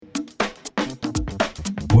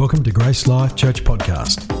Welcome to Grace Life Church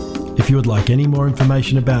Podcast. If you would like any more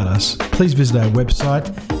information about us, please visit our website,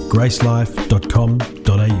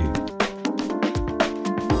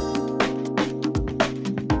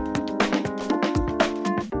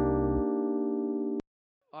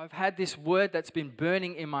 gracelife.com.au. I've had this word that's been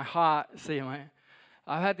burning in my heart. I've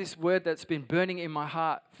had this word that's been burning in my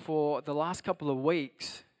heart for the last couple of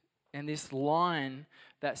weeks, and this line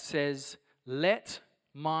that says, "Let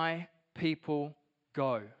my people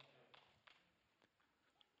go."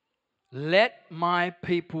 Let my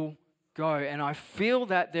people go. And I feel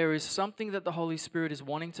that there is something that the Holy Spirit is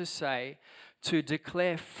wanting to say to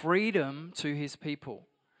declare freedom to His people.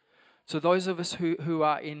 So those of us who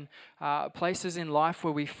are in places in life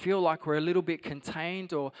where we feel like we're a little bit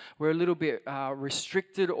contained or we're a little bit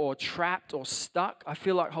restricted or trapped or stuck, I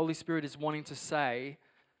feel like Holy Spirit is wanting to say,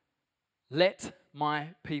 let my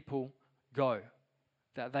people go,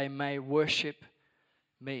 that they may worship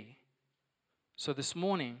me. So this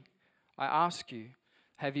morning, I ask you,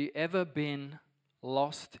 have you ever been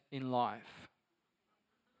lost in life?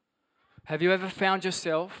 Have you ever found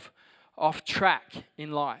yourself off track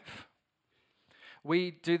in life?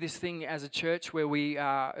 We do this thing as a church where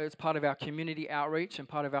it's part of our community outreach and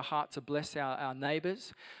part of our heart to bless our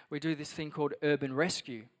neighbours. We do this thing called Urban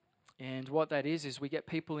Rescue. And what that is we get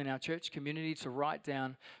people in our church community to write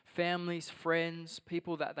down families, friends,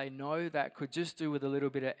 people that they know that could just do with a little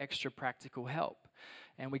bit of extra practical help.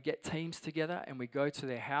 And we get teams together and we go to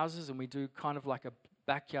their houses and we do kind of like a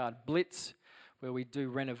backyard blitz where we do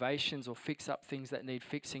renovations or fix up things that need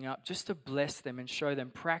fixing up just to bless them and show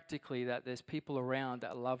them practically that there's people around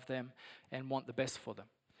that love them and want the best for them.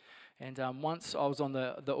 And once I was on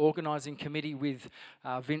the organising committee with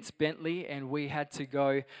Vince Bentley, and we had to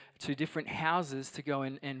go to different houses to go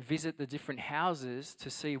and visit the different houses to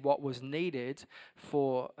see what was needed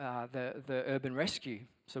for the urban rescue.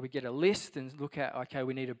 So we get a list and look at, okay,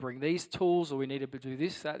 we need to bring these tools or we need to do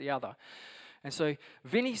this, that, the other. And so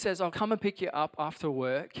Vinny says, I'll come and pick you up after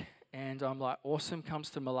work. And I'm like, awesome, comes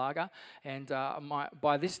to Malaga. And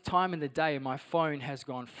by this time in the day, my phone has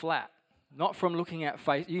gone flat. Not from looking at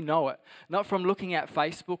not from looking at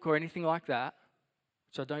Facebook or anything like that,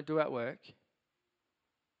 which I don't do at work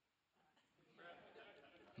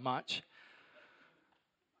much.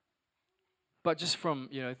 But just from,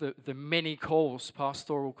 the many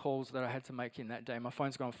pastoral calls that I had to make in that day, my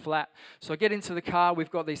phone's gone flat. So I get into the car,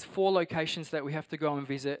 we've got these 4 locations that we have to go and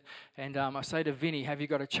visit, and I say to Vinny, have you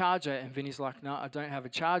got a charger? And Vinny's like, no, I don't have a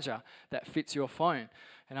charger that fits your phone.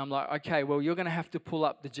 And I'm like, okay, well, you're going to have to pull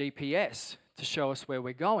up the GPS to show us where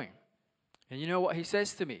we're going. And you know what he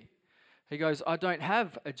says to me? He goes, I don't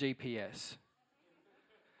have a GPS.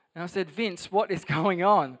 And I said, Vince, what is going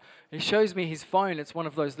on? He shows me his phone. It's one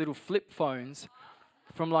of those little flip phones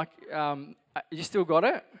from you still got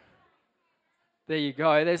it? There you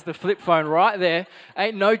go. There's the flip phone right there.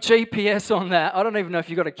 Ain't no GPS on that. I don't even know if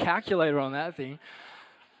you got a calculator on that thing.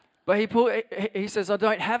 But he says, I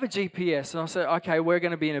don't have a GPS. And I said, okay, we're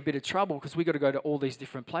going to be in a bit of trouble because we got to go to all these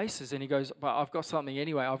different places. And he goes, but I've got something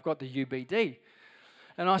anyway. I've got the UBD.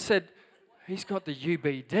 And I said, he's got the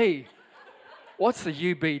UBD. What's the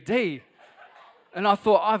UBD? And I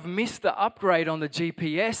thought, I've missed the upgrade on the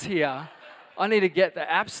GPS here. I need to get the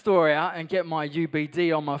App Store out and get my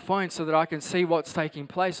UBD on my phone so that I can see what's taking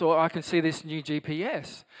place or I can see this new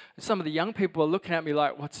GPS. And some of the young people are looking at me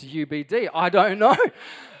like, what's the UBD? I don't know.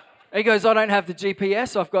 He goes, I don't have the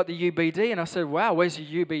GPS, I've got the UBD. And I said, wow, where's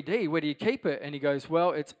your UBD? Where do you keep it? And he goes,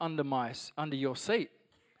 well, it's under your seat.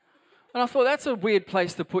 And I thought, that's a weird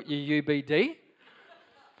place to put your UBD,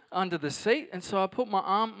 under the seat. And so I put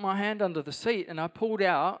my hand under the seat and I pulled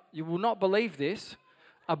out, you will not believe this,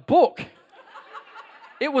 a book.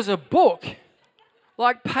 It was a book,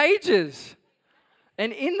 like pages.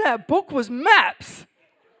 And in that book was maps.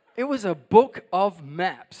 It was a book of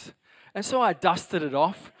maps. And so I dusted it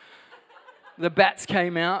off. The bats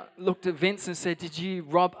came out, looked at Vince and said, did you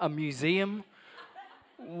rob a museum?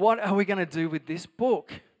 What are we going to do with this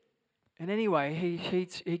book? And anyway,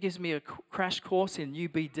 he gives me a crash course in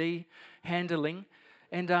UBD handling.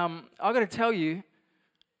 And I've got to tell you,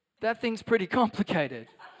 that thing's pretty complicated.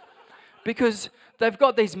 Because they've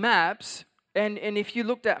got these maps, and if you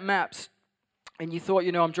looked at maps and you thought,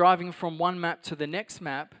 I'm driving from one map to the next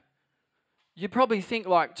map, you'd probably think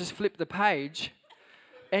just flip the page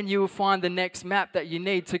and you will find the next map that you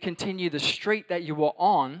need to continue the street that you were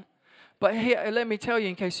on. But here, let me tell you,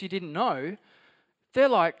 in case you didn't know, they're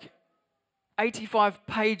like 85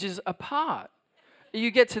 pages apart.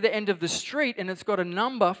 You get to the end of the street and it's got a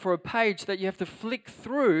number for a page that you have to flick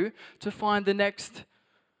through to find the next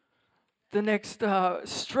the next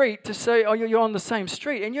street to say, oh, you're on the same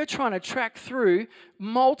street, and you're trying to track through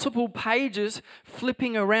multiple pages,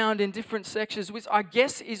 flipping around in different sections, which I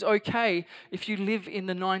guess is okay if you live in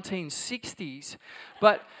the 1960s.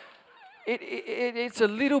 But it's a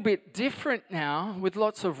little bit different now with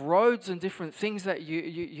lots of roads and different things that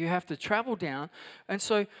you have to travel down. And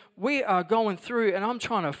so we are going through, and I'm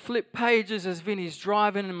trying to flip pages as Vinny's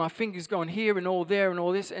driving, and my fingers going here and all there and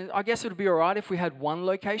all this. And I guess it would be all right if we had one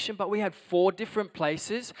location, but we had 4 different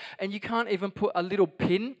places, and you can't even put a little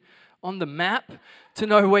pin on the map to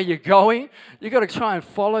know where you're going. You've got to try and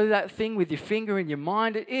follow that thing with your finger in your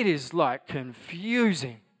mind. It is like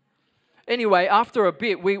confusing. Anyway, after a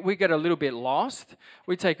bit, we get a little bit lost.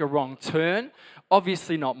 We take a wrong turn.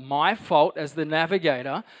 Obviously not my fault as the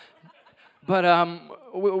navigator, but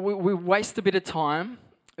we waste a bit of time.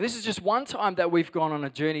 This is just one time that we've gone on a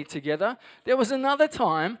journey together. There was another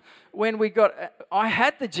time when I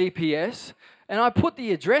had the GPS, and I put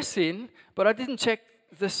the address in, but I didn't check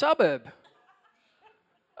the suburb.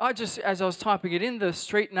 As I was typing it in, the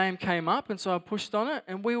street name came up, and so I pushed on it,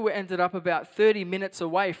 and we ended up about 30 minutes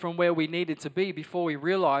away from where we needed to be before we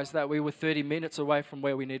realized that we were 30 minutes away from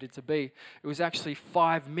where we needed to be. It was actually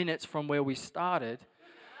 5 minutes from where we started.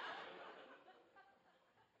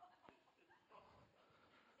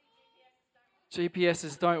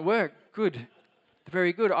 GPSs don't work. Good.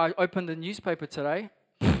 Very good. I opened the newspaper today.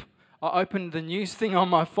 I opened the news thing on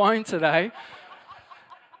my phone today.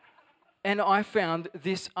 And I found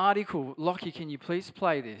this article. Lockie, can you please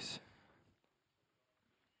play this?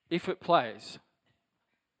 If it plays.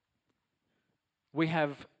 We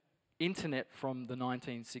have internet from the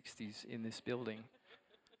 1960s in this building.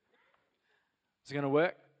 Is it going to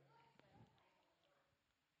work?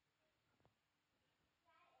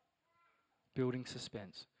 Building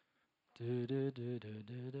suspense.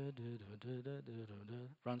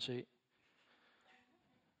 Run sheet.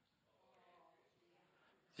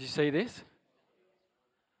 Did you see this?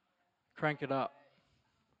 Crank it up.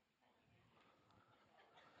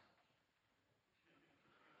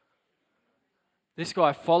 This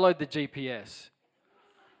guy followed the GPS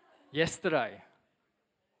yesterday.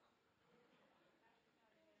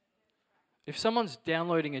 If someone's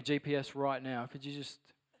downloading a GPS right now, could you just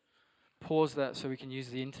pause that so we can use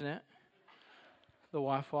the internet, the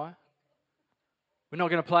Wi-Fi? We're not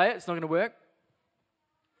going to play it. It's not going to work.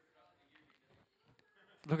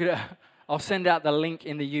 Look at it. I'll send out the link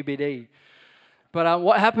in the UBD. But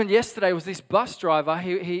what happened yesterday was this bus driver,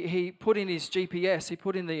 he put in his GPS, he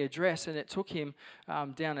put in the address, and it took him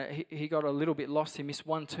down. He got a little bit lost. He missed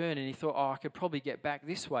one turn, and he thought, I could probably get back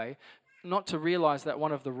this way, not to realize that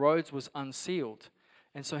one of the roads was unsealed.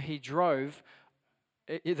 And so he drove.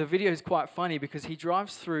 The video is quite funny because he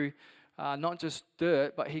drives through not just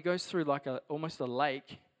dirt, but he goes through like almost a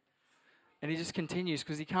lake. And he just continues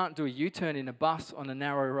because he can't do a U-turn in a bus on a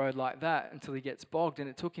narrow road like that until he gets bogged. And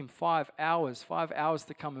it took him 5 hours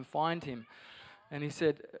to come and find him. And he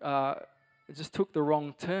said it just took the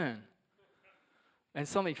wrong turn. And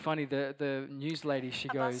something funny, the news lady, she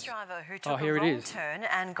goes... A bus driver who took a wrong turn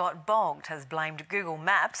and got bogged has blamed Google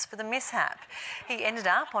Maps for the mishap. He ended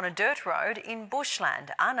up on a dirt road in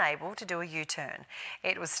bushland, unable to do a U-turn.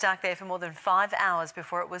 It was stuck there for more than 5 hours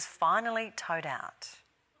before it was finally towed out.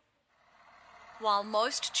 While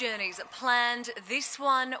most journeys are planned, this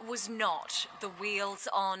one was not. The wheels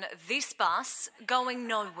on this bus going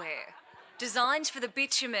nowhere. Designed for the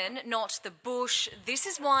bitumen, not the bush, this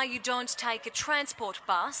is why you don't take a transport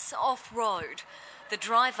bus off-road. The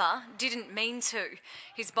driver didn't mean to.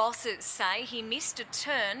 His bosses say he missed a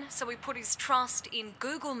turn, so he put his trust in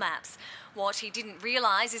Google Maps. What he didn't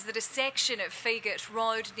realise is that a section of Feegate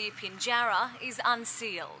Road near Pinjarra is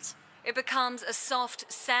unsealed. It becomes a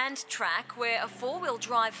soft sand track where a four-wheel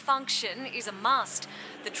drive function is a must.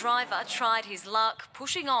 The driver tried his luck,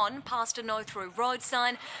 pushing on past a no-through road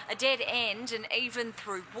sign, a dead end and even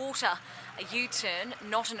through water. A U-turn,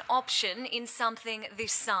 not an option in something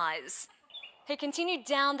this size. He continued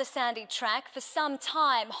down the sandy track for some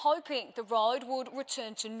time, hoping the road would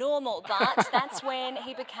return to normal, but that's when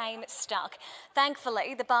he became stuck.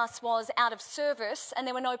 Thankfully, the bus was out of service and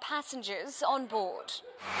there were no passengers on board.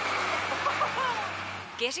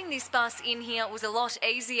 Getting this bus in here was a lot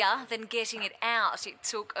easier than getting it out. It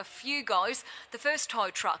took a few goes. The first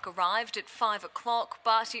tow truck arrived at 5 o'clock,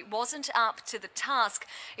 but it wasn't up to the task.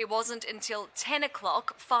 It wasn't until 10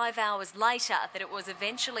 o'clock, 5 hours later, that it was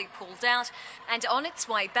eventually pulled out and on its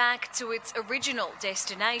way back to its original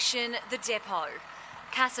destination, the depot.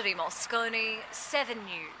 Cassidy Moscone, 7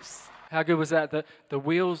 News. How good was that? The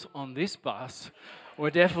wheels on this bus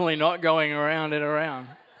were definitely not going around and around.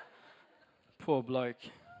 Poor bloke.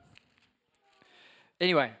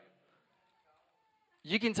 Anyway,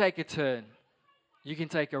 you can take a turn. You can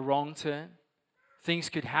take a wrong turn. Things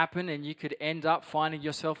could happen and you could end up finding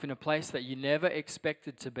yourself in a place that you never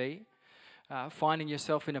expected to be. Finding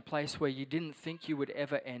yourself in a place where you didn't think you would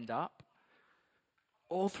ever end up.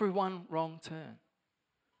 All through one wrong turn.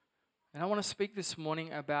 And I want to speak this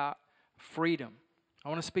morning about freedom. I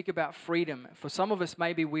want to speak about freedom. For some of us,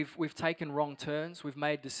 maybe we've taken wrong turns. We've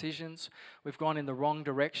made decisions. We've gone in the wrong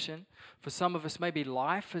direction. For some of us, maybe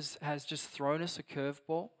life has just thrown us a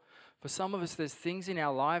curveball. For some of us, there's things in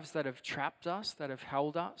our lives that have trapped us, that have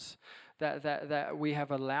held us, that we have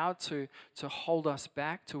allowed to hold us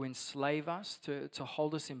back, to enslave us, to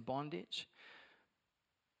hold us in bondage.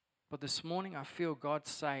 But this morning, I feel God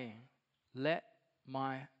saying, let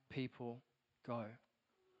my people go.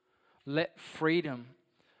 Let freedom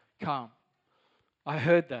come. I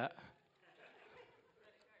heard that.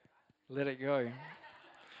 Let it go.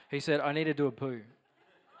 He said, I need to do a poo.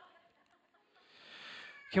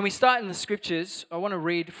 Can we start in the scriptures? I want to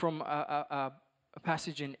read from a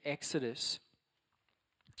passage in Exodus.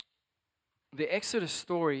 The Exodus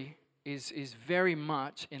story is very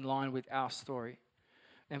much in line with our story.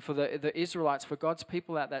 And for the Israelites, for God's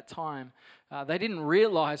people at that time, they didn't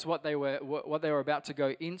realize what they were about to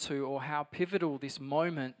go into, or how pivotal this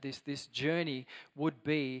moment, this journey would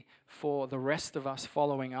be for the rest of us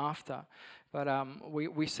following after. But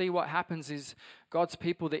we see what happens is God's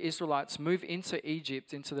people, the Israelites, move into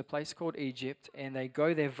Egypt, into the place called Egypt, and they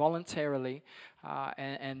go there voluntarily,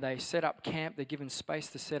 and they set up camp. They're given space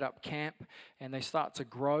to set up camp, and they start to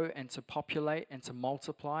grow and to populate and to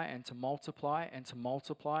multiply and to multiply and to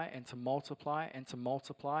multiply and to multiply and to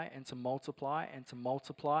multiply and to multiply and to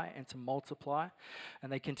multiply and to multiply.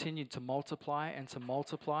 And they continued to multiply and to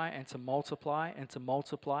multiply and to multiply and to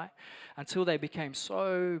multiply until they became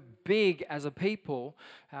so big as a people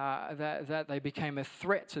that they became a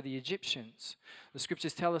threat to the Egyptians. The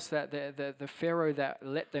scriptures tell us that the Pharaoh that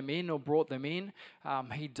let them in or brought them in,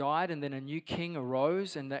 he died, and then a new king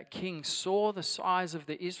arose, and that king saw the size of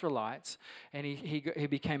the Israelites, and he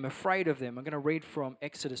became afraid of them. I'm going to read from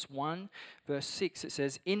Exodus 1, verse 6. It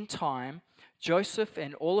says, in time, Joseph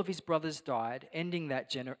and all of his brothers died, ending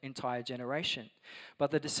that entire generation.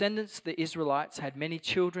 But the descendants of the Israelites had many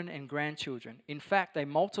children and grandchildren. In fact, they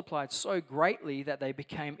multiplied so greatly that they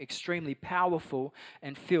became extremely powerful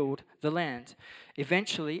and filled the land.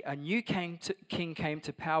 Eventually, a new king came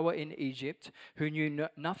to power in Egypt who knew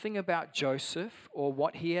nothing about Joseph or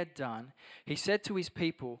what he had done. He said to his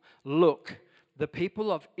people, look, the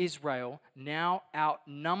people of Israel now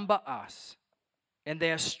outnumber us, and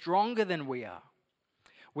they are stronger than we are.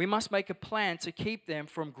 We must make a plan to keep them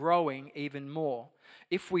from growing even more.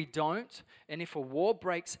 If we don't, and if a war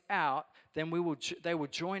breaks out, then they will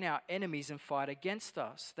join our enemies and fight against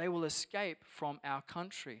us. They will escape from our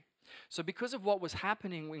country. So because of what was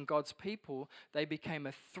happening in God's people, they became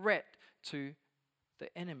a threat to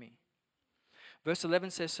the enemy. Verse 11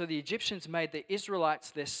 says, so the Egyptians made the Israelites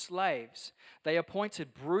their slaves. They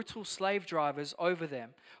appointed brutal slave drivers over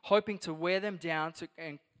them, hoping to wear them down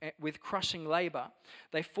with crushing labor.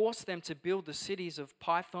 They forced them to build the cities of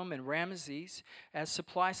Pithom and Ramesses as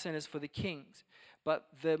supply centers for the kings. But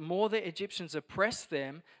the more the Egyptians oppressed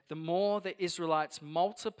them, the more the Israelites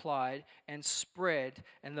multiplied and spread,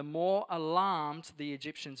 and the more alarmed the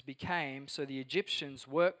Egyptians became. So the Egyptians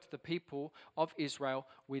worked the people of Israel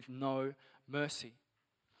with no mercy.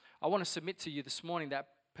 I want to submit to you this morning that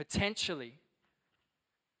potentially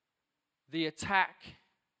the attack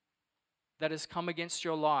that has come against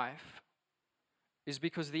your life is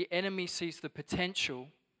because the enemy sees the potential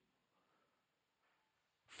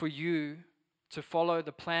for you to follow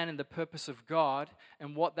the plan and the purpose of God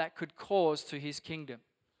and what that could cause to his kingdom.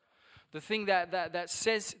 The thing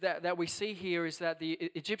that we see here is that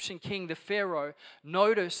the Egyptian king, the Pharaoh,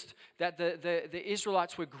 noticed that the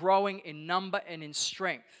Israelites were growing in number and in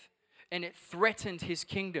strength, and it threatened his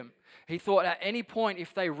kingdom. He thought at any point,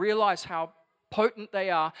 if they realize how potent they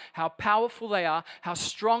are, how powerful they are, how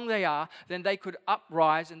strong they are, then they could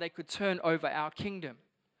uprise and they could turn over our kingdom.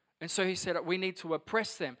 And so he said, we need to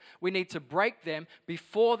oppress them. We need to break them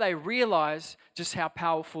before they realize just how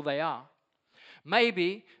powerful they are.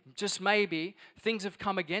 Maybe, just maybe, things have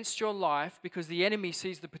come against your life because the enemy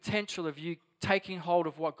sees the potential of you taking hold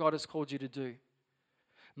of what God has called you to do.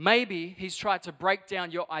 Maybe he's tried to break down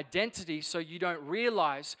your identity so you don't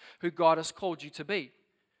realize who God has called you to be.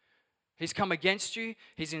 He's come against you,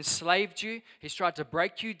 he's enslaved you, he's tried to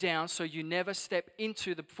break you down so you never step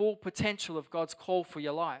into the full potential of God's call for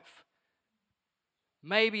your life.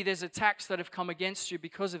 Maybe there's attacks that have come against you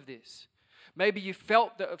because of this. Maybe you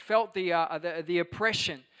felt the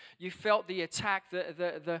oppression. You felt the attack,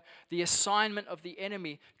 the assignment of the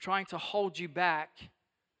enemy trying to hold you back.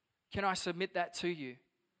 Can I submit that to you?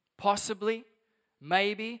 Possibly,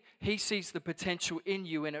 maybe, he sees the potential in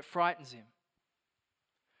you and it frightens him.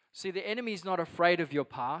 See, the enemy is not afraid of your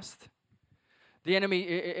past. The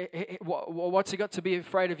enemy, what's he got to be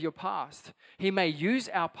afraid of your past? He may use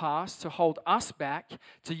our past to hold us back.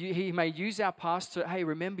 He may use our past to, hey,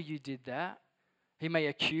 remember you did that. He may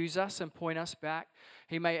accuse us and point us back.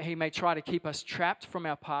 He may try to keep us trapped from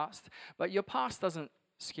our past. But your past doesn't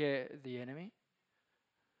scare the enemy.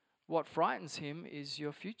 What frightens him is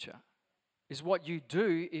your future, is what you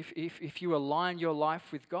do if you align your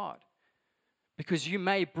life with God. Because you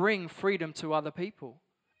may bring freedom to other people.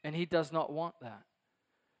 And he does not want that.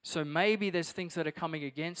 So maybe there's things that are coming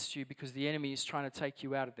against you because the enemy is trying to take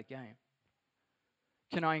you out of the game.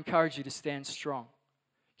 Can I encourage you to stand strong?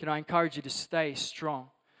 Can I encourage you to stay strong?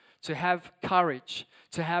 To have courage,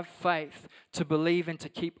 to have faith, to believe and to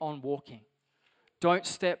keep on walking. Don't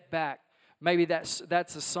step back. Maybe that's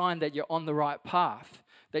a sign that you're on the right path,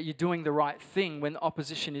 that you're doing the right thing when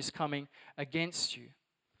opposition is coming against you.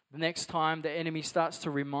 The next time the enemy starts to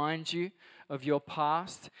remind you of your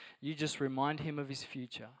past, you just remind him of his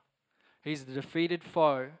future. He's the defeated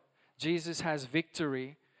foe. Jesus has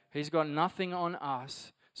victory. He's got nothing on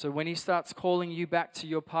us. So when he starts calling you back to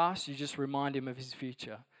your past, you just remind him of his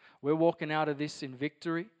future. We're walking out of this in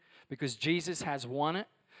victory because Jesus has won it.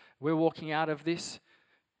 We're walking out of this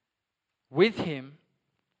with him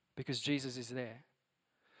because Jesus is there.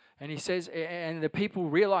 And he says, and the people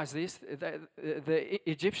realize this, the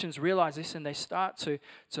Egyptians realize this, and they start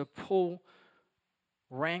to pull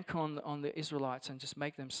rank on the Israelites and just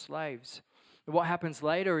make them slaves. What happens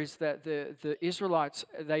later is that the Israelites,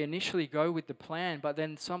 they initially go with the plan, but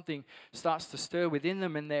then something starts to stir within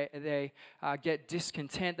them, and they get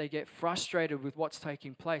discontent, they get frustrated with what's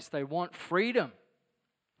taking place. They want freedom.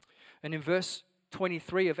 And in verse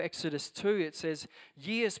 23 of Exodus 2, it says,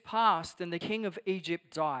 years passed and the king of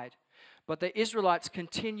Egypt died, but the Israelites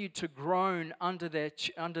continued to groan under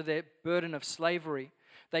their burden of slavery.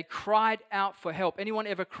 They cried out for help. Anyone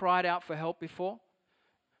ever cried out for help before?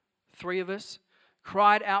 3 of us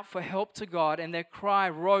cried out for help to God, and their cry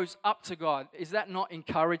rose up to God. Is that not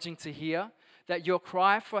encouraging to hear? That your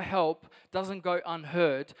cry for help doesn't go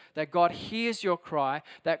unheard, that God hears your cry,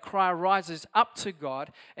 that cry rises up to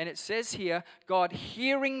God. And it says here, God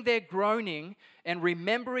hearing their groaning and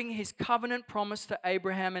remembering his covenant promise to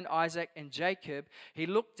Abraham and Isaac and Jacob, he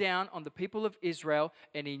looked down on the people of Israel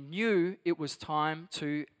and he knew it was time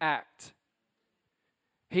to act.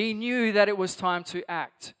 He knew that it was time to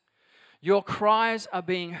act. Your cries are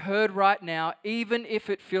being heard right now, even if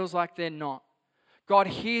it feels like they're not. God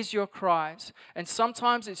hears your cries, and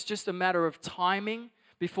sometimes it's just a matter of timing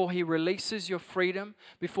before he releases your freedom,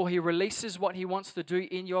 before he releases what he wants to do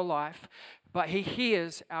in your life, but he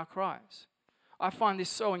hears our cries. I find this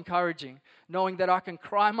so encouraging, knowing that I can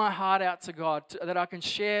cry my heart out to God, that I can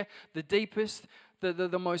share the deepest,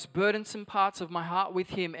 the most burdensome parts of my heart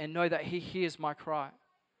with him and know that he hears my cry.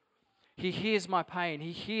 He hears my pain.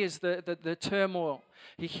 He hears the turmoil.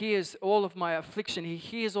 He hears all of my affliction. He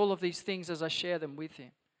hears all of these things as I share them with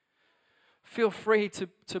him. Feel free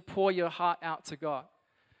to pour your heart out to God.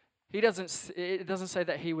 It doesn't say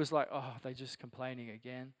that he was like, oh, they're just complaining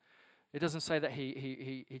again. It doesn't say that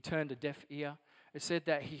he turned a deaf ear. It said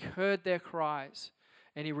that he heard their cries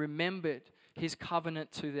and he remembered his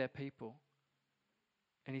covenant to their people.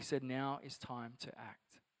 And he said, now is time to act.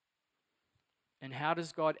 And how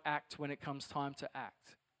does God act when it comes time to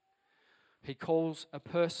act? He calls a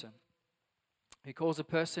person. He calls a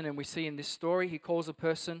person, and we see in this story, he calls a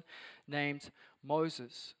person named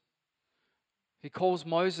Moses. He calls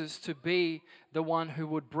Moses to be the one who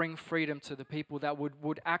would bring freedom to the people, that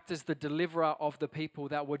would act as the deliverer of the people,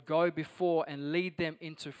 that would go before and lead them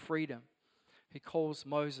into freedom. He calls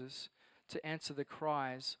Moses to answer the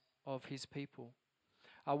cries of his people.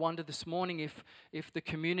 I wonder this morning if the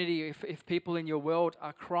community, if people in your world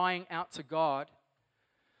are crying out to God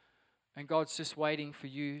and God's just waiting for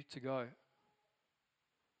you to go.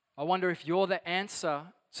 I wonder if you're the answer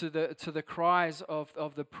to the cries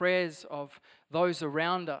of the prayers of those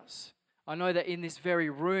around us. I know that in this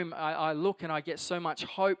very room, I look and I get so much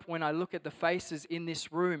hope when I look at the faces in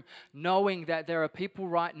this room, knowing that there are people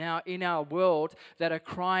right now in our world that are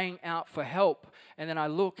crying out for help. And then I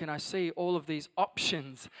look and I see all of these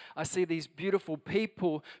options. I see these beautiful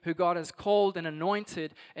people who God has called and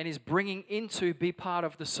anointed and is bringing in to be part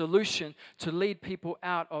of the solution to lead people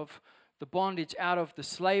out of the bondage, out of the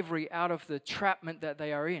slavery, out of the trapment that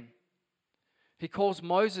they are in. He calls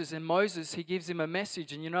Moses, and Moses, he gives him a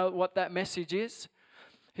message. And you know what that message is?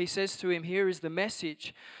 he says to him, here is the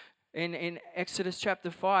message. In Exodus chapter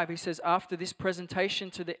 5, he says, after this presentation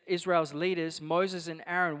to the Israel's leaders, Moses and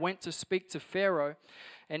Aaron went to speak to Pharaoh,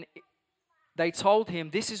 and they told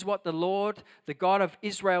him, this is what the Lord, the God of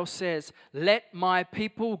Israel says, let my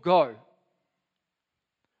people go,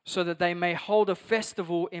 so that they may hold a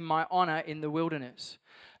festival in my honor in the wilderness.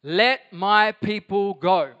 Let my people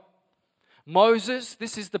go. Moses,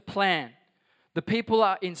 this is the plan. The people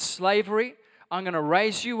are in slavery. I'm going to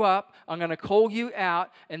raise you up, I'm going to call you out,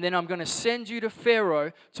 and then I'm going to send you to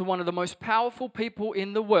Pharaoh, to one of the most powerful people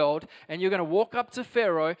in the world, and you're going to walk up to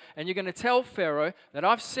Pharaoh, and you're going to tell Pharaoh that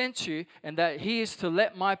I've sent you, and that he is to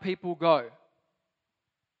let my people go.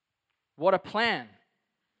 What a plan.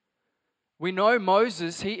 We know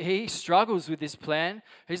Moses, he struggles with this plan.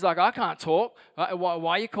 He's like, I can't talk. Why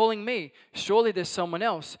are you calling me? Surely there's someone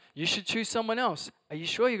else. You should choose someone else. Are you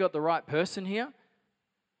sure you got the right person here?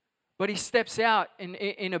 But he steps out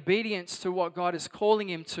in obedience to what God is calling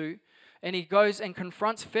him to. And he goes and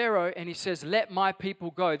confronts Pharaoh and he says, let my people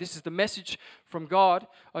go. This is the message from God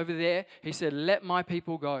over there. He said, let my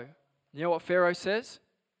people go. You know what Pharaoh says?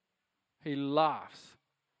 He laughs.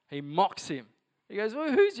 He mocks him. He goes,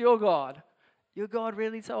 well, who's your God? Your God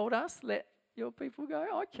really told us, let your people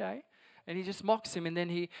go? Okay. And he just mocks him, and then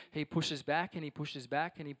he pushes back and he pushes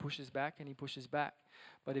back and he pushes back and he pushes back.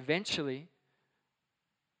 But eventually,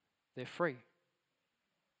 they're free.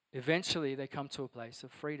 Eventually, they come to a place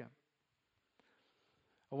of freedom.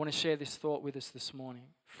 I want to share this thought with us this morning.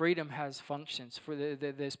 Freedom has functions.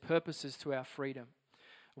 There's purposes to our freedom.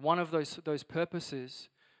 One of those purposes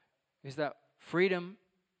is that freedom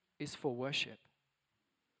is for worship.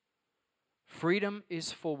 Freedom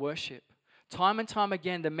is for worship. Time and time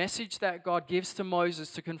again, the message that God gives to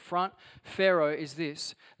Moses to confront Pharaoh is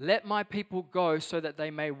this: let my people go so that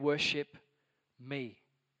they may worship me.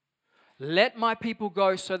 Let my people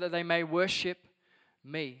go so that they may worship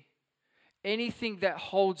me. Anything that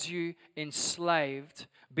holds you enslaved,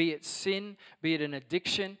 be it sin, be it an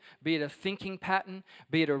addiction, be it a thinking pattern,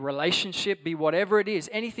 be it a relationship, be whatever it is,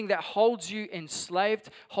 anything that holds you enslaved,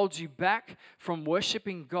 holds you back from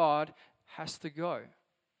worshiping God, has to go.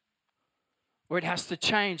 Or it has to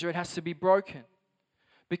change, or it has to be broken.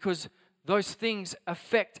 Because those things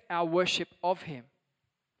affect our worship of Him.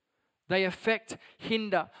 They affect,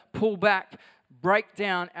 hinder, pull back, break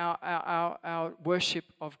down our worship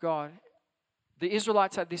of God. The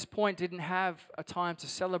Israelites at this point didn't have a time to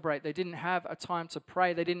celebrate. They didn't have a time to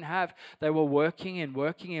pray. They were working and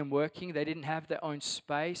working and working. They didn't have their own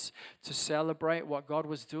space to celebrate what God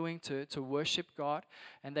was doing, to worship God.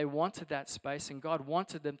 And they wanted that space, and God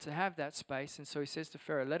wanted them to have that space. And so He says to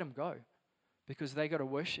Pharaoh, let them go, because they got to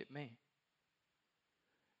worship me.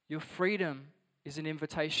 Your freedom is an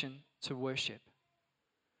invitation to worship.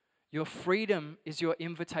 Your freedom is your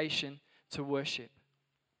invitation to worship.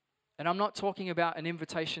 And I'm not talking about an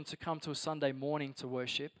invitation to come to a Sunday morning to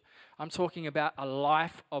worship. I'm talking about a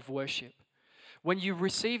life of worship. When you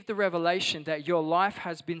receive the revelation that your life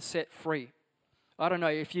has been set free. I don't know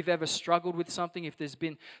if you've ever struggled with something, if there's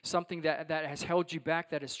been something that has held you back,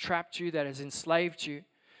 that has trapped you, that has enslaved you,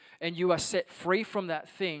 and you are set free from that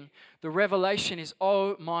thing. The revelation is,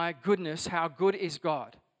 oh my goodness, how good is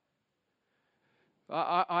God.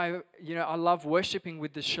 I love worshiping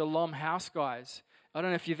with the Shalom House guys. I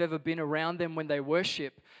don't know if you've ever been around them when they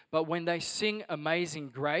worship, but when they sing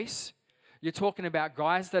Amazing Grace, you're talking about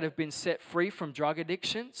guys that have been set free from drug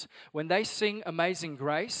addictions. When they sing Amazing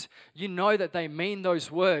Grace, you know that they mean those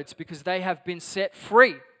words because they have been set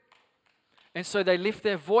free. And so they lift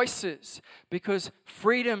their voices because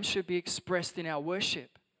freedom should be expressed in our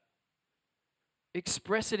worship.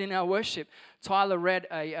 Express it in our worship. Tyler read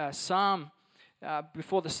a psalm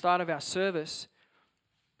before the start of our service.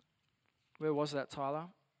 Where was that, Tyler?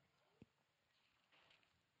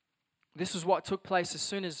 This is what took place as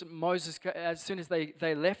soon as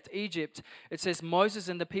they left Egypt. It says, Moses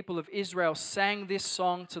and the people of Israel sang this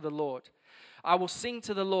song to the Lord. I will sing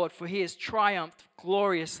to the Lord, for He has triumphed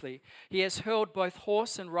gloriously. He has hurled both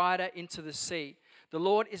horse and rider into the sea. The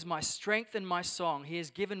Lord is my strength and my song. He has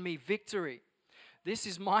given me victory. This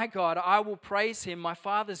is my God. I will praise Him. My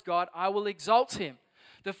Father's God. I will exalt Him.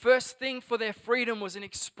 The first thing for their freedom was an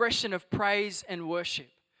expression of praise and worship.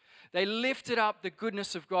 They lifted up the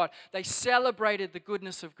goodness of God. They celebrated the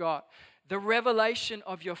goodness of God. The revelation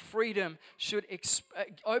of your freedom should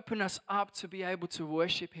open us up to be able to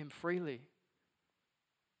worship Him freely.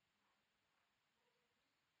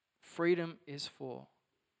 Freedom is for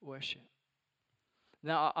worship.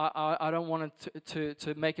 Now, I don't want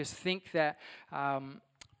to make us think that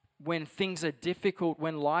when things are difficult,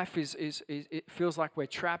 when life is it feels like we're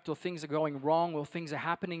trapped, or things are going wrong, or things are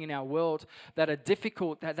happening in our world that are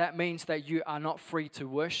difficult, that means that you are not free to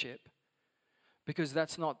worship, because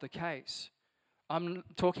that's not the case. I'm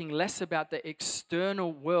talking less about the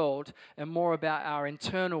external world and more about our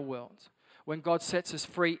internal world. When God sets us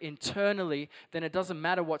free internally, then it doesn't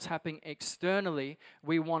matter what's happening externally,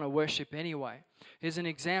 we want to worship anyway. Here's an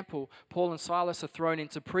example. Paul and Silas are thrown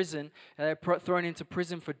into prison. They're thrown into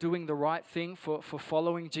prison for doing the right thing, for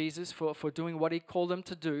following Jesus, for doing what he called them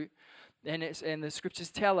to do. And the scriptures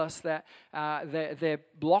tell us that they're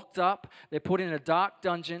blocked up, they're put in a dark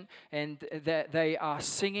dungeon, and that they are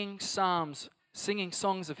singing songs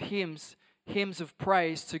of hymns of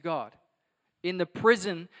praise to God. In the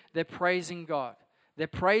prison, they're praising God. They're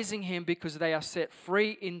praising Him because they are set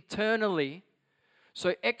free internally.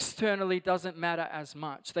 So externally doesn't matter as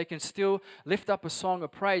much. They can still lift up a song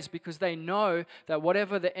of praise because they know that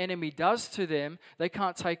whatever the enemy does to them, they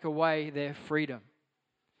can't take away their freedom.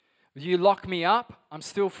 You lock me up, I'm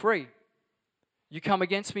still free. You come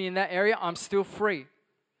against me in that area, I'm still free.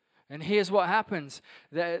 And here's what happens.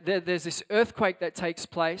 There's this earthquake that takes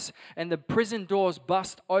place, and the prison doors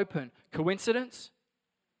bust open. Coincidence?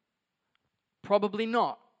 Probably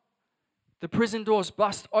not. The prison doors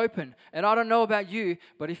bust open. And I don't know about you,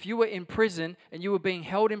 but if you were in prison and you were being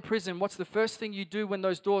held in prison, what's the first thing you do when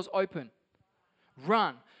those doors open?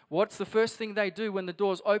 Run. What's the first thing they do when the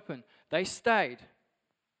doors open? They stayed.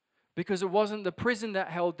 Because it wasn't the prison that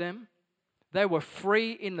held them. They were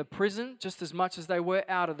free in the prison just as much as they were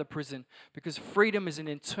out of the prison, because freedom is an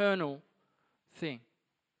internal thing.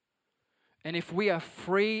 And if we are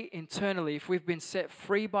free internally, if we've been set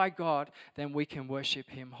free by God, then we can worship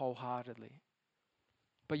Him wholeheartedly.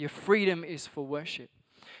 But your freedom is for worship.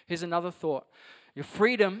 Here's another thought. Your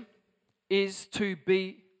freedom is to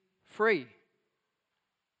be free.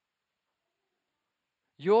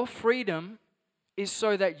 Your freedom is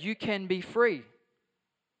so that you can be free.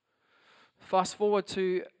 Fast forward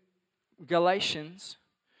to Galatians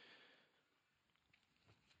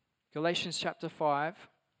chapter 5.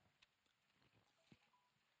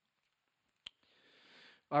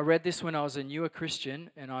 I read this when I was a newer Christian,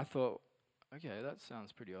 and I thought, okay, that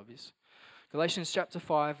sounds pretty obvious. Galatians chapter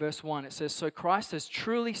 5, verse 1, it says, "So Christ has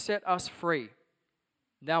truly set us free.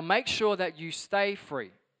 Now make sure that you stay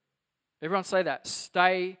free." Everyone say that,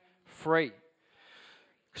 stay free.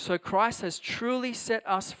 So Christ has truly set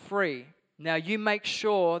us free. Now you make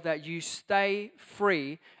sure that you stay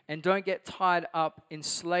free and don't get tied up in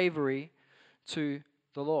slavery to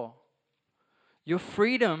the law. Your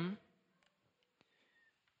freedom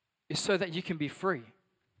is so that you can be free.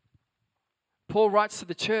 Paul writes to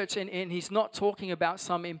the church, and he's not talking about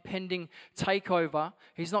some impending takeover.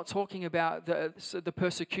 He's not talking about the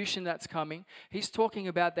persecution that's coming. He's talking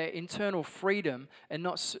about their internal freedom and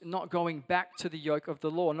not going back to the yoke of the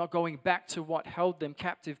law, not going back to what held them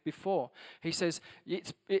captive before. He says,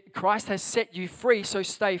 Christ has set you free, so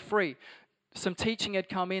stay free. Some teaching had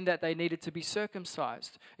come in that they needed to be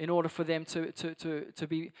circumcised in order for them to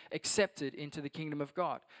be accepted into the kingdom of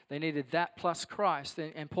God. They needed that plus Christ.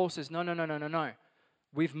 And Paul says, no.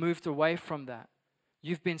 We've moved away from that.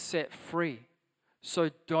 You've been set free. So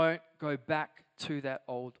don't go back to that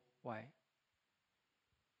old way.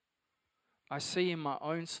 I see in my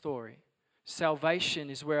own story, salvation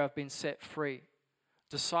is where I've been set free.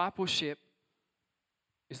 Discipleship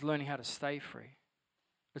is learning how to stay free.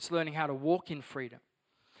 It's learning how to walk in freedom.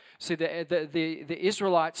 See, the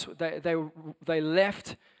Israelites, they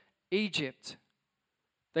left Egypt.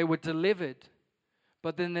 They were delivered.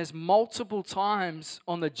 But then there's multiple times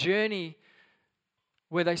on the journey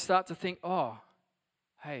where they start to think, oh,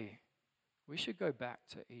 hey, we should go back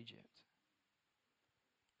to Egypt.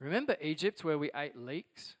 Remember Egypt where we ate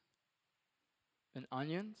leeks and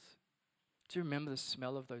onions? Do you remember the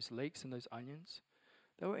smell of those leeks and those onions?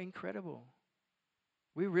 They were incredible.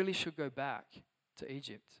 We really should go back to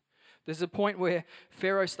Egypt. There's a point where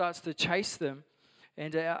Pharaoh starts to chase them.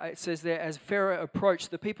 And it says there, as Pharaoh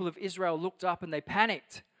approached, the people of Israel looked up and they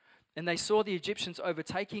panicked. And they saw the Egyptians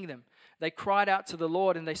overtaking them. They cried out to the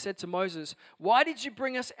Lord and they said to Moses, "Why did you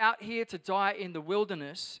bring us out here to die in the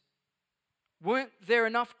wilderness? Weren't there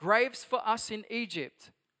enough graves for us in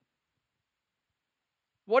Egypt?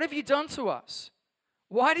 What have you done to us?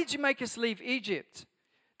 Why did you make us leave Egypt?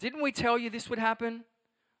 Didn't we tell you this would happen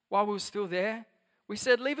while we were still there? We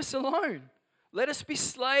said, leave us alone. Let us be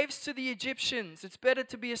slaves to the Egyptians. It's better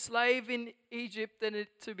to be a slave in Egypt than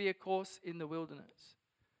to be a corpse in the wilderness."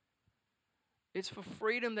 It's for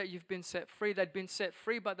freedom that you've been set free. They'd been set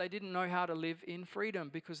free, but they didn't know how to live in freedom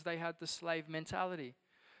because they had the slave mentality.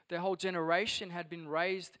 their whole generation had been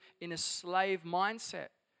raised in a slave mindset.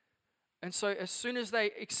 And so as soon as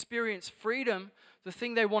they experience freedom, the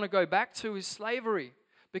thing they want to go back to is slavery.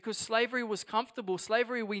 Because slavery was comfortable.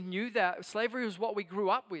 Slavery, we knew that. Slavery was what we grew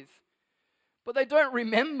up with. But they don't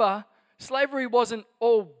remember slavery wasn't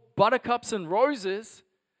all buttercups and roses.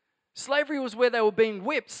 Slavery was where they were being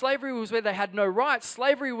whipped. Slavery was where they had no rights.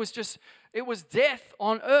 Slavery was it was death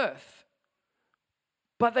on earth.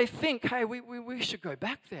 But they think, hey, we should go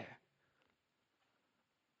back there.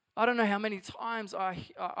 I don't know how many times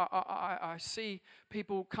I see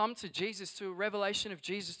people come to Jesus, to a revelation of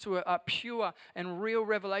Jesus, to a pure and real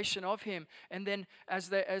revelation of Him. And then as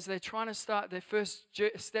they're trying to start their first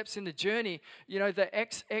steps in the journey, the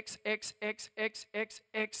ex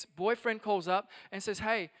boyfriend calls up and says,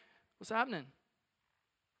 hey, what's happening?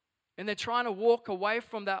 And they're trying to walk away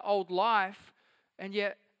from that old life, and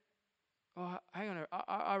yet, oh, hang on,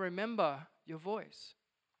 I remember your voice.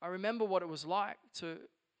 I remember what it was like to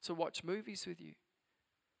watch movies with you.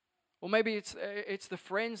 Or maybe it's the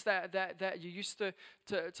friends that you used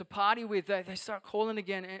to party with, they start calling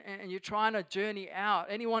again, and you're trying to journey out.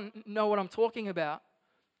 Anyone know what I'm talking about?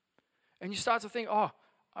 And you start to think, oh,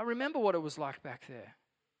 I remember what it was like back there,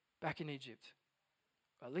 back in Egypt.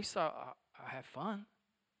 At least I have fun.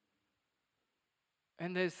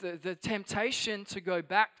 And there's the temptation to go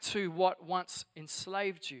back to what once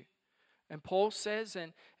enslaved you. And Paul says,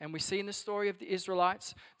 and we see in the story of the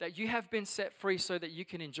Israelites, that you have been set free so that you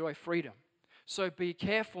can enjoy freedom. So be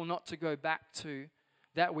careful not to go back to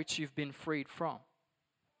that which you've been freed from.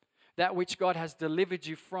 That which God has delivered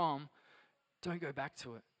you from, don't go back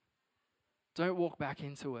to it. Don't walk back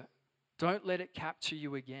into it. Don't let it capture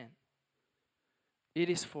you again. It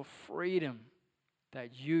is for freedom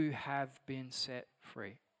that you have been set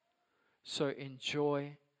free. So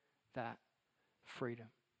enjoy that freedom.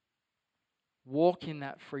 Walk in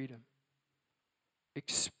that freedom.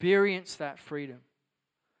 Experience that freedom.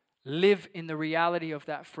 Live in the reality of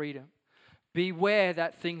that freedom. Beware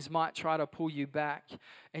that things might try to pull you back.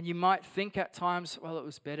 And you might think at times, well, it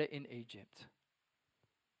was better in Egypt.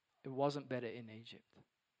 It wasn't better in Egypt.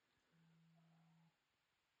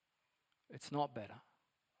 It's not better.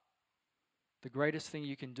 The greatest thing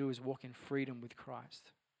you can do is walk in freedom with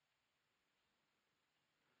Christ.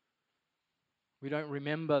 We don't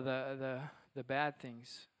remember the bad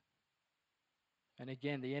things. And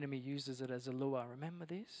again, the enemy uses it as a lure. Remember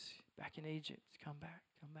this? Back in Egypt. Come back,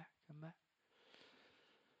 come back, come back.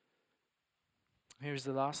 Here's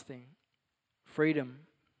the last thing. Freedom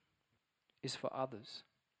is for others.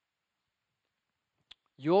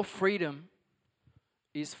 Your freedom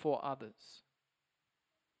is for others.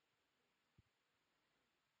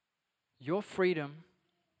 Your freedom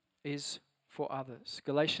is for others.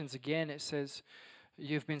 Galatians again, it says,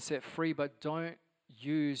 you've been set free, but don't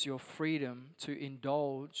use your freedom to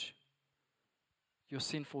indulge your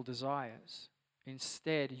sinful desires.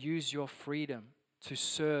 Instead, use your freedom to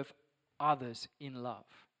serve others in love.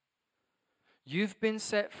 You've been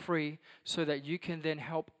set free so that you can then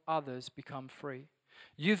help others become free.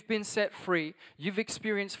 You've been set free. You've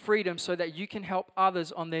experienced freedom so that you can help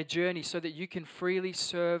others on their journey, so that you can freely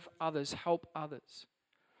serve others, help others.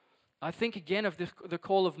 I think again of the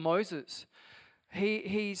call of Moses.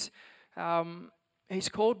 He's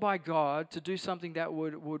called by God to do something that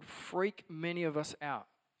would freak many of us out.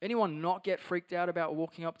 Anyone not get freaked out about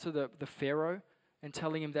walking up to the Pharaoh and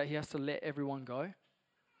telling him that he has to let everyone go?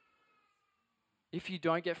 If you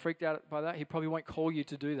don't get freaked out by that, he probably won't call you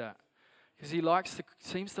to do that. Because he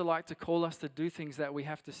seems to like to call us to do things that we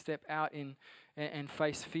have to step out in and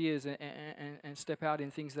face fears and step out in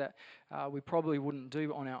things that we probably wouldn't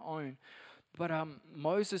do on our own. But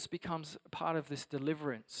Moses becomes part of this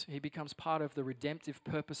deliverance. He becomes part of the redemptive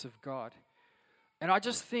purpose of God. And I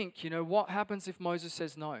just think, what happens if Moses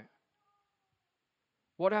says no?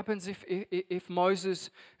 What happens if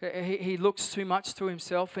Moses, he looks too much to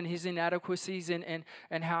himself and his inadequacies and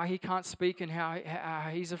how he can't speak and how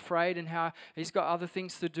he's afraid and how he's got other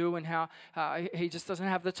things to do and how he just doesn't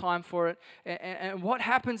have the time for it? And what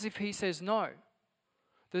happens if he says no?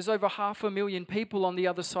 There's over 500,000 people on the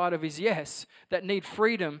other side of his yes that need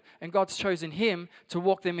freedom, and God's chosen him to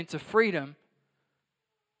walk them into freedom.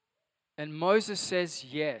 And Moses says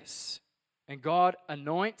yes. And God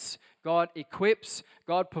anoints, God equips,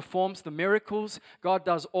 God performs the miracles, God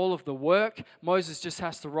does all of the work. Moses just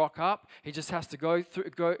has to rock up. He just has to go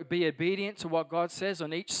be obedient to what God says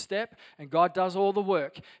on each step, and God does all the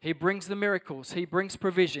work. He brings the miracles, He brings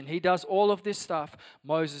provision, He does all of this stuff.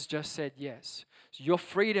 Moses just said yes. So your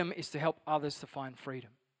freedom is to help others to find freedom.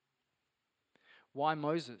 Why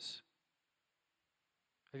Moses?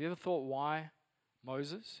 Have you ever thought why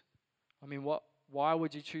Moses? I mean, why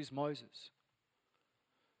would you choose Moses?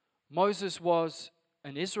 Moses was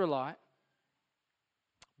an Israelite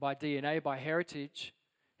by DNA, by heritage.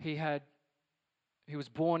 He was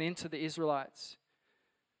born into the Israelites.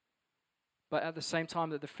 But at the same time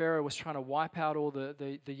that the Pharaoh was trying to wipe out all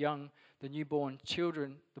the newborn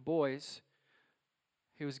children, the boys,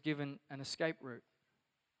 he was given an escape route.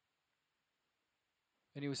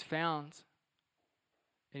 And he was found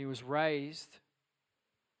and he was raised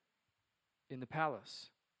in the palace.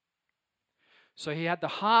 So he had the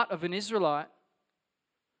heart of an Israelite,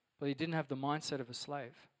 but he didn't have the mindset of a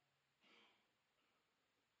slave.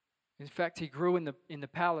 In fact, he grew in the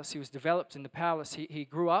palace. He was developed in the palace. He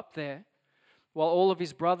grew up there while all of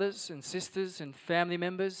his brothers and sisters and family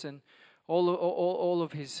members and all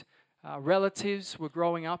of his relatives were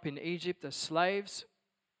growing up in Egypt as slaves.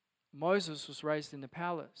 Moses was raised in the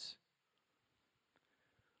palace.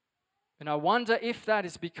 And I wonder if that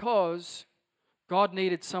is because God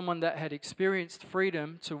needed someone that had experienced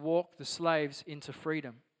freedom to walk the slaves into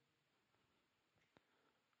freedom.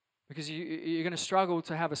 Because you're going to struggle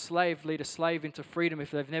to have a slave lead a slave into freedom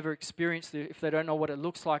if they've never experienced it, if they don't know what it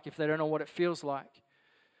looks like, if they don't know what it feels like.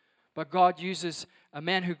 But God uses a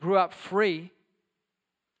man who grew up free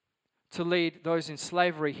to lead those in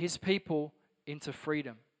slavery, his people, into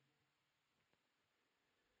freedom.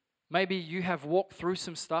 Maybe you have walked through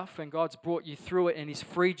some stuff and God's brought you through it and He's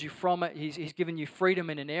freed you from it. He's given you freedom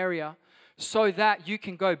in an area so that you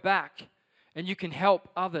can go back and you can help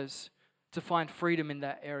others to find freedom in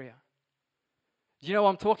that area. You know what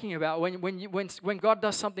I'm talking about? When God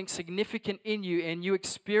does something significant in you and you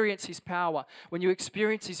experience His power, when you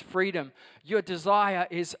experience His freedom, your desire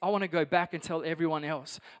is, I want to go back and tell everyone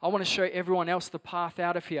else. I want to show everyone else the path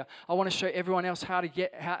out of here. I want to show everyone else how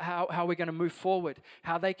we're going to move forward,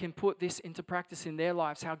 how they can put this into practice in their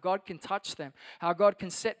lives, how God can touch them, how God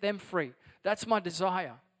can set them free. That's my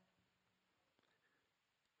desire.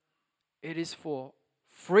 It is for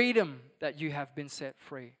freedom that you have been set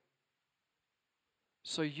free.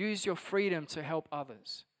 So use your freedom to help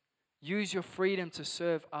others. Use your freedom to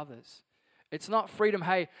serve others. It's not freedom,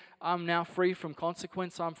 hey, I'm now free from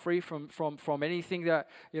consequence. I'm free from anything that,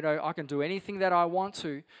 I can do anything that I want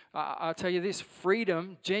to. I'll tell you this,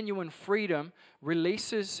 freedom, genuine freedom,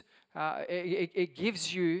 releases, it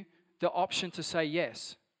gives you the option to say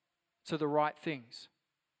yes to the right things.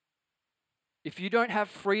 If you don't have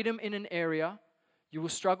freedom in an area, you will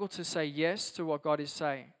struggle to say yes to what God is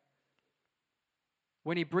saying.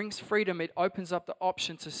 When He brings freedom, it opens up the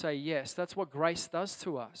option to say yes. That's what grace does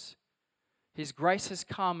to us. His grace has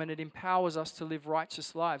come and it empowers us to live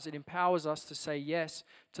righteous lives. It empowers us to say yes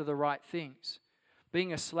to the right things.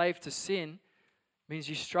 Being a slave to sin means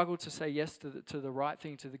you struggle to say yes to the right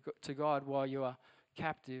thing to God while you are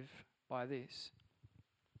captive by this.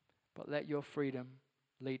 But let your freedom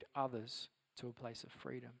lead others to a place of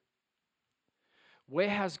freedom. Where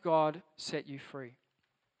has God set you free?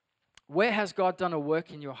 Where has God done a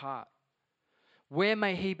work in your heart? Where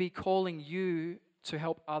may He be calling you to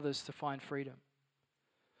help others to find freedom?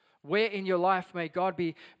 Where in your life may God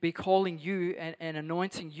be calling you and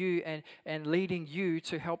anointing you and leading you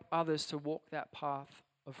to help others to walk that path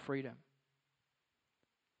of freedom?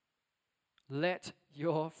 Let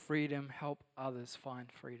your freedom help others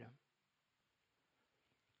find freedom.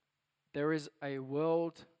 There is a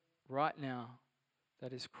world right now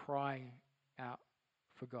that is crying out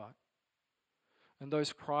for God. And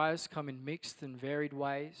those cries come in mixed and varied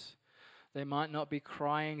ways. They might not be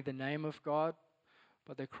crying the name of God,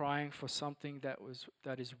 but they're crying for something that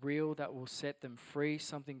is real, that will set them free,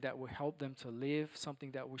 something that will help them to live,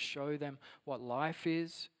 something that will show them what life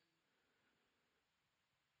is.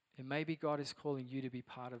 And maybe God is calling you to be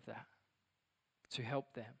part of that, to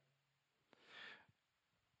help them.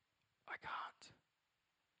 I can't.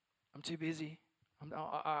 I'm too busy.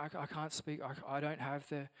 I can't speak. I don't have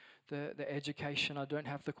the education. I don't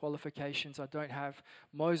have the qualifications. I don't have.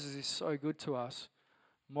 Moses is so good to us.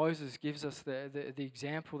 Moses gives us the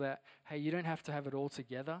example that, hey, you don't have to have it all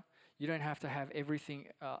together. You don't have to have everything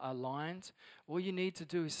aligned. All you need to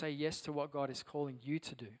do is say yes to what God is calling you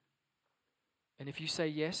to do. And if you say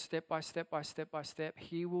yes, step by step by step by step,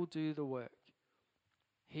 He will do the work.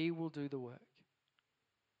 He will do the work.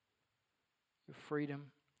 Your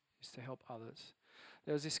freedom is to help others.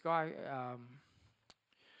 There was this guy,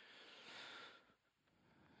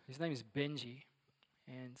 his name is Benji,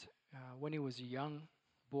 and when he was a young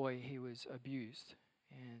boy, he was abused,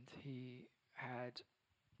 and he had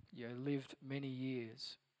lived many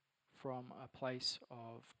years from a place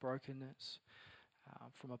of brokenness,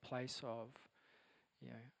 from a place of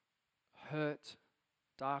hurt,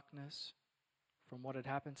 darkness, from what had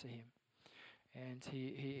happened to him. And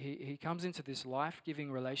he comes into this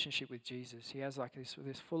life-giving relationship with Jesus. He has like this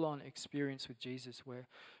full-on experience with Jesus where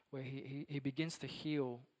he begins to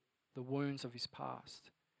heal the wounds of his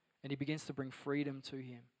past. And he begins to bring freedom to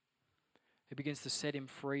him. He begins to set him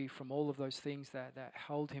free from all of those things that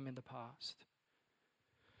held him in the past.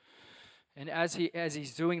 And as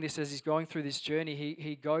he's doing this, as he's going through this journey,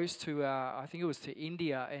 he goes to, I think it was to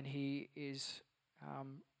India, and he is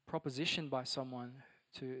propositioned by someone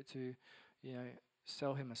to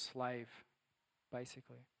sell him a slave,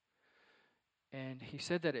 basically. And he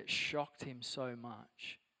said that it shocked him so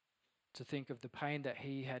much to think of the pain that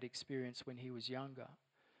he had experienced when he was younger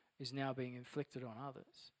is now being inflicted on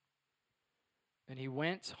others. And he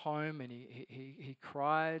went home and he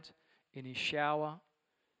cried in his shower.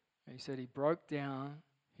 And he said he broke down.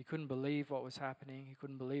 He couldn't believe what was happening. He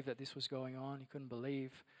couldn't believe that this was going on. He couldn't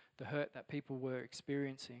believe the hurt that people were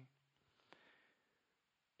experiencing.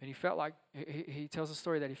 And he felt like, he tells a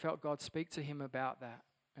story that he felt God speak to him about that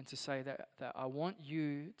and to say that I want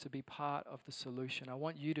you to be part of the solution. I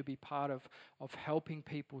want you to be part of helping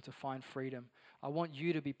people to find freedom. I want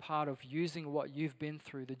you to be part of using what you've been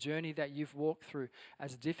through, the journey that you've walked through,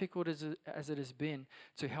 as difficult as it has been,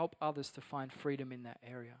 to help others to find freedom in that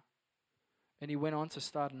area. And he went on to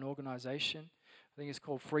start an organization, I think it's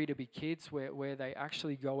called Free to Be Kids, where they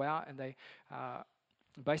actually go out and they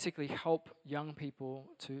basically help young people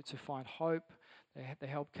to find hope. They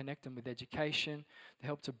help connect them with education. They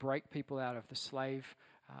help to break people out of the slave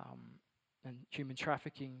and human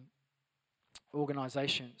trafficking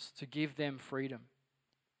organizations to give them freedom.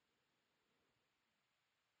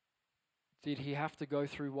 Did he have to go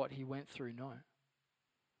through what he went through? No.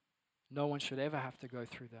 No one should ever have to go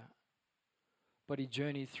through that. But he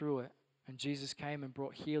journeyed through it, and Jesus came and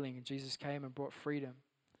brought healing, and Jesus came and brought freedom.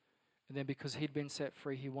 And then because he'd been set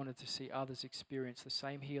free, he wanted to see others experience the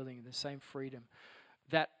same healing and the same freedom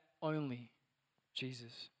that only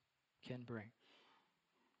Jesus can bring.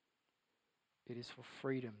 It is for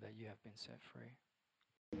freedom that you have been set free.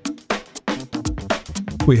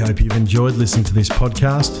 We hope you've enjoyed listening to this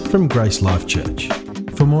podcast from Grace Life Church.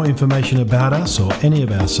 For more information about us or any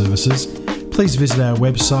of our services, please visit our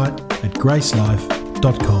website at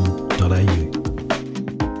gracelife.com.au.